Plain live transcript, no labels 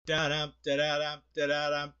What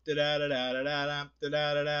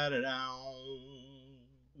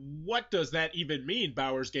does that even mean,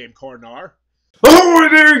 Bowers Game Corner? Oh,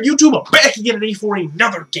 there, YouTube! I'm back again today for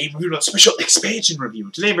another game review, a special expansion review.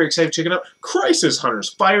 Today, I'm very excited to check out Khrysos Hunters,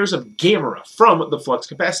 Fires of Gammara from the Flux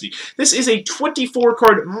Capacity. This is a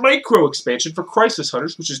 24-card micro expansion for Khrysos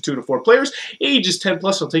Hunters, which is 2 to 4 players, ages 10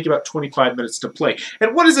 plus. It'll take about 25 minutes to play.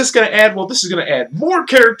 And what is this going to add? Well, this is going to add more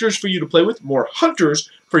characters for you to play with, more hunters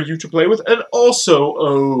for you to play with, and also,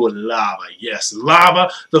 oh, lava. Yes, lava.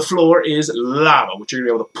 The floor is lava, which you're going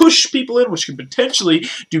to be able to push people in, which can potentially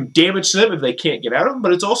do damage to them if they can't get out of them,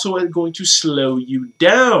 but it's also going to slow you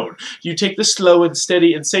down. Do you take the slow and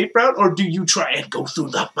steady and safe route, or do you try and go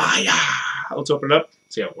through the fire? Let's open it up.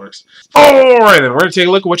 See how it works. Alright, then we're going to take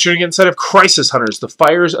a look at what you're going to get inside of Khrysos Hunters, the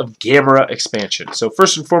Fires of Gammara expansion. So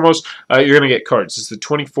first and foremost, you're going to get cards. This is the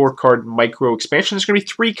 24-card micro expansion. There's going to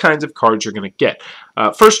be 3 kinds of cards you're going to get.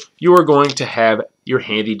 First, you are going to have your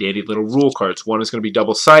handy-dandy little rule cards. One is going to be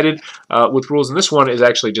double-sided with rules, and this one is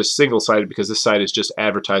actually just single-sided because this side is just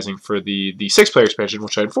advertising for the 6-player expansion,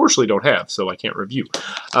 which I unfortunately don't have, so I can't review.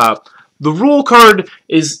 The rule card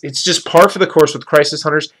it's just par for the course with Khrysos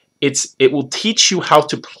Hunters. It will teach you how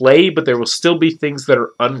to play, but there will still be things that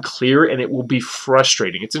are unclear, and it will be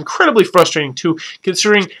frustrating. It's incredibly frustrating, too,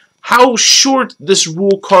 considering how short these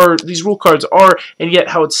rule cards are, and yet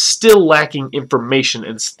how it's still lacking information,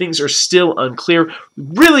 and things are still unclear.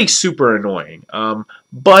 Really super annoying.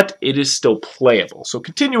 But it is still playable. So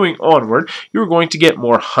continuing onward, you're going to get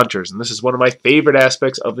more hunters, and this is one of my favorite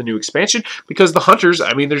aspects of the new expansion, because the hunters,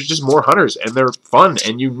 I mean, there's just more hunters, and they're fun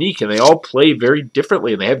and unique, and they all play very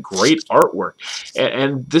differently, and they have great artwork.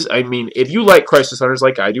 And this, I mean, if you like Khrysos Hunters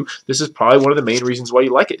like I do, this is probably one of the main reasons why you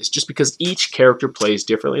like it. It's just because each character plays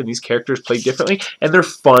differently, and these characters play differently, and they're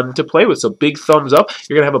fun to play with. So big thumbs up.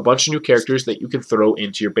 You're going to have a bunch of new characters that you can throw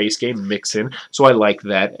into your base game, mix in, so I like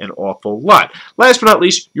that an awful lot. Last but not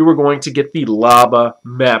least, you are going to get the lava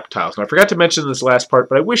map tiles. Now, I forgot to mention this last part,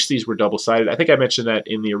 but I wish these were double-sided. I think I mentioned that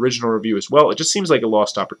in the original review as well. It just seems like a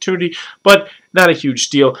lost opportunity, but not a huge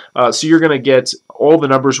deal. So you're going to get all the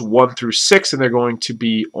numbers 1 through 6, and they're going to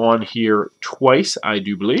be on here twice, I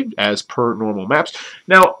do believe, as per normal maps.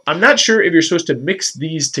 Now, I'm not sure if you're supposed to mix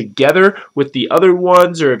these together with the other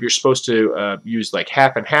ones, or if you're supposed to use like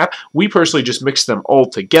half and half. We personally just mixed them all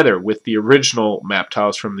together with the original map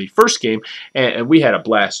tiles from the first game, and we had a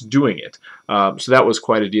blast doing it. So that was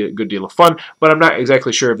quite a good deal of fun, but I'm not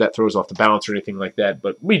exactly sure if that throws off the balance or anything like that,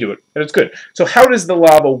 but we do it, and it's good. So how does the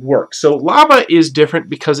lava work? So lava is different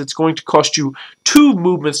because it's going to cost you 2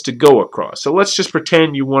 movements to go across. So let's just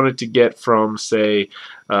pretend you wanted to get from, say,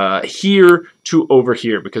 here to over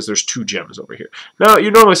here, because there's 2 gems over here. Now,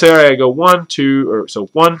 you normally say, all right, I go 1, 2, or so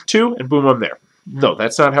 1, 2, and boom, I'm there. No,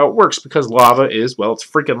 that's not how it works, because lava is, well, it's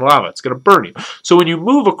freaking lava. It's going to burn you. So when you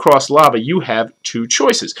move across lava, you have 2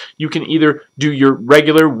 choices. You can either do your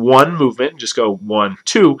regular 1 movement, just go 1,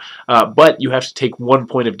 2, but you have to take 1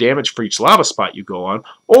 point of damage for each lava spot you go on,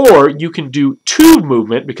 or you can do 2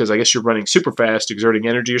 movement, because I guess you're running super fast, exerting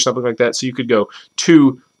energy or something like that, so you could go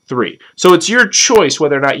 2, 3. So it's your choice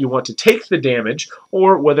whether or not you want to take the damage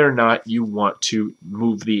or whether or not you want to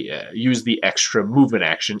move the use the extra movement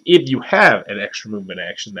action, if you have an extra movement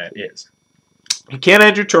action, that is. You can't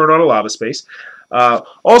end your turn on a lava space.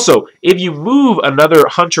 Also, if you move another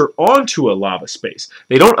hunter onto a lava space,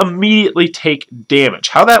 they don't immediately take damage.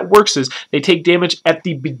 How that works is they take damage at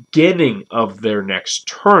the beginning of their next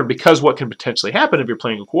turn, because what can potentially happen if you're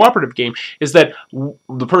playing a cooperative game is that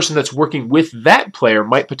the person that's working with that player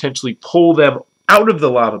might potentially pull them out of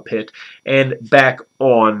the lava pit and back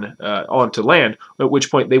on onto land, at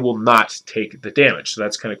which point they will not take the damage. So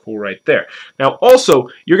that's kind of cool right there. Now, also,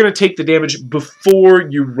 you're going to take the damage before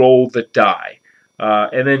you roll the die.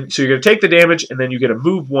 And then, so you're going to take the damage, and then you're going to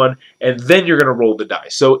move 1, and then you're going to roll the die.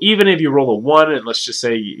 So even if you roll a 1, and let's just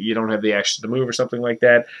say you don't have the action to move or something like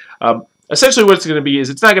that, essentially what it's going to be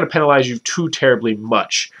is it's not going to penalize you too terribly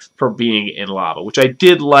much for being in lava, which I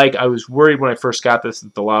did like. I was worried when I first got this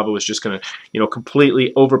that the lava was just going to, you know,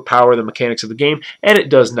 completely overpower the mechanics of the game, and it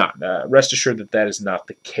does not. Rest assured that that is not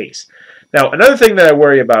the case. Now, another thing that I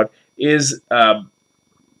worry about is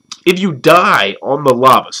if you die on the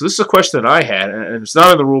lava. So this is a question that I had, and it's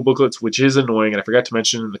not in the rule booklets, which is annoying, and I forgot to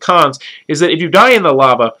mention in the cons, is that if you die in the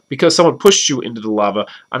lava because someone pushed you into the lava,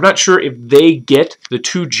 I'm not sure if they get the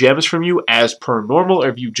 2 gems from you as per normal, or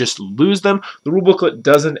if you just lose them. The rule booklet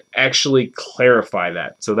doesn't actually clarify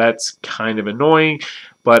that, so that's kind of annoying.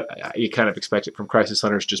 but you kind of expect it from Khrysos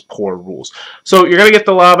Hunters, just poor rules. So you're going to get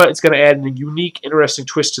the lava. It's going to add a unique, interesting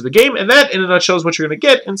twist to the game, and that, in a nutshell, is what you're going to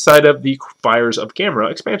get inside of the Fires of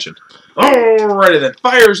Gammara expansion. Alrighty then,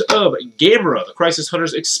 Fires of Gammara, the Khrysos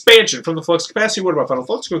Hunters expansion from the Flux capacity. What about Final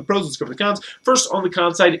Flux? Let's go with the pros, let's go with the cons. First, on the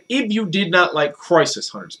con side, if you did not like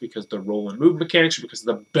Khrysos Hunters because the roll and move mechanics or because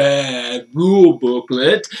of the bad rule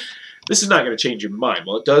booklet, this is not going to change your mind.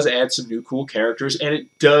 Well, it does add some new cool characters, and it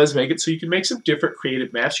does make it so you can make some different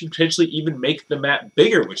creative maps. You can potentially even make the map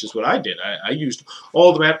bigger, which is what I did. I used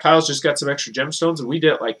all the map tiles, just got some extra gemstones, and we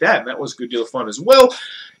did it like that, and that was a good deal of fun as well.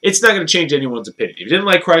 It's not going to change anyone's opinion. If you didn't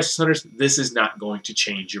like Khrysos Hunters, this is not going to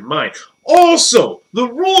change your mind. Also,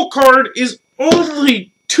 the rule card is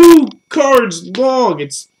only 2 cards long.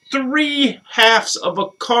 It's 3 halves of a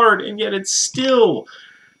card, and yet it's still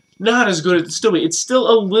not as good as it still be. It's still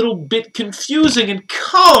a little bit confusing, and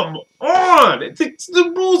come on!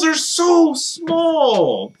 The rules are so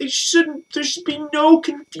small. There should be no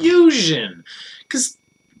confusion. Because,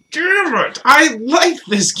 damn it, I like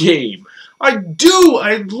this game. I do.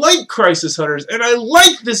 I like Khrysos Hunters, and I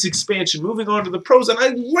like this expansion. Moving on to the pros, and I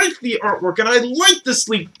like the artwork, and I like the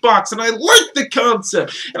sleek box, and I like the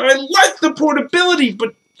concept, and I like the portability,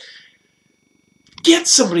 but get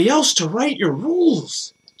somebody else to write your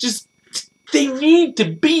rules. Just, they need to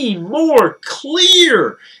be more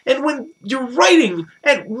clear. And when you're writing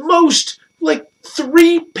at most like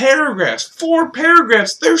 3 paragraphs, 4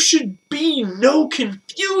 paragraphs, there should be no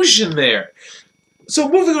confusion there. So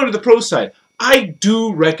moving on to the pro side, I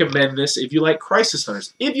do recommend this if you like Khrysos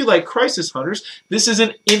Hunters. If you like Khrysos Hunters, this is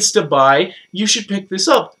an insta-buy. You should pick this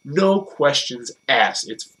up. No questions asked.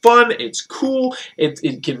 It's fun. It's cool.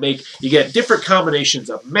 It can make, you get different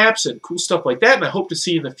combinations of maps and cool stuff like that, and I hope to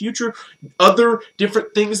see in the future other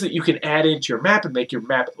different things that you can add into your map and make your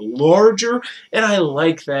map larger, and I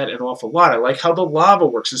like that an awful lot. I like how the lava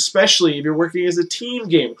works, especially if you're working as a team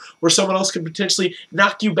game where someone else can potentially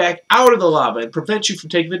knock you back out of the lava and prevent you from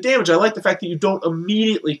taking the damage. I like the fact that you don't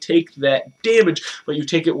immediately take that damage, but you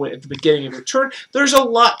take it at the beginning of your turn. There's a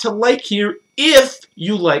lot to like here if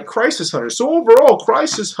you like Khrysos Hunters. So overall,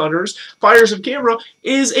 Khrysos Hunters Fires of Gammara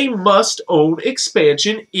is a must-own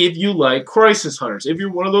expansion if you like Khrysos Hunters. If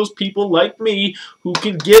you're one of those people like me who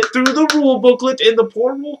can get through the rule booklet and the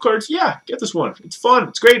poor rule cards, yeah, get this one. It's fun.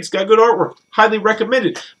 It's great. It's got good artwork. Highly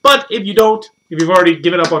recommended. But if you don't, if you've already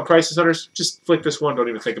given up on Khrysos Hunters, just flick this one. Don't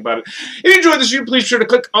even think about it. If you enjoyed this video, please be sure to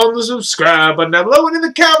click on the subscribe button down below and in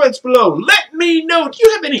the comments below. Let me know, do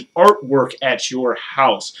you have any artwork at your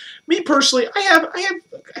house? Me personally, I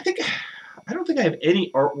don't think I have any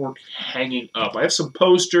artwork hanging up. I have some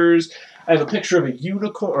posters. I have a picture of a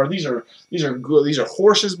unicorn, or these are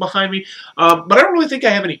horses behind me. But I don't really think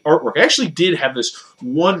I have any artwork. I actually did have this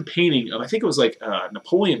one painting of, I think it was like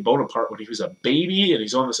Napoleon Bonaparte when he was a baby, and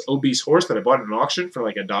he's on this obese horse that I bought at an auction for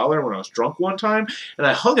like $1 when I was drunk one time, and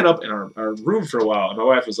I hung it up in our room for a while, and my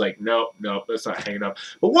wife was like, no, that's not hanging up.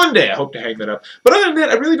 But one day I hope to hang that up. But other than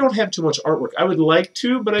that, I really don't have too much artwork. I would like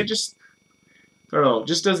to, but I don't know,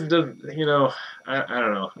 just doesn't, you know, I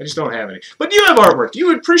don't know. I just don't have any. But do you have artwork? Do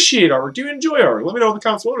you appreciate artwork? Do you enjoy artwork? Let me know in the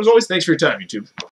comments below. As always, thanks for your time, YouTube.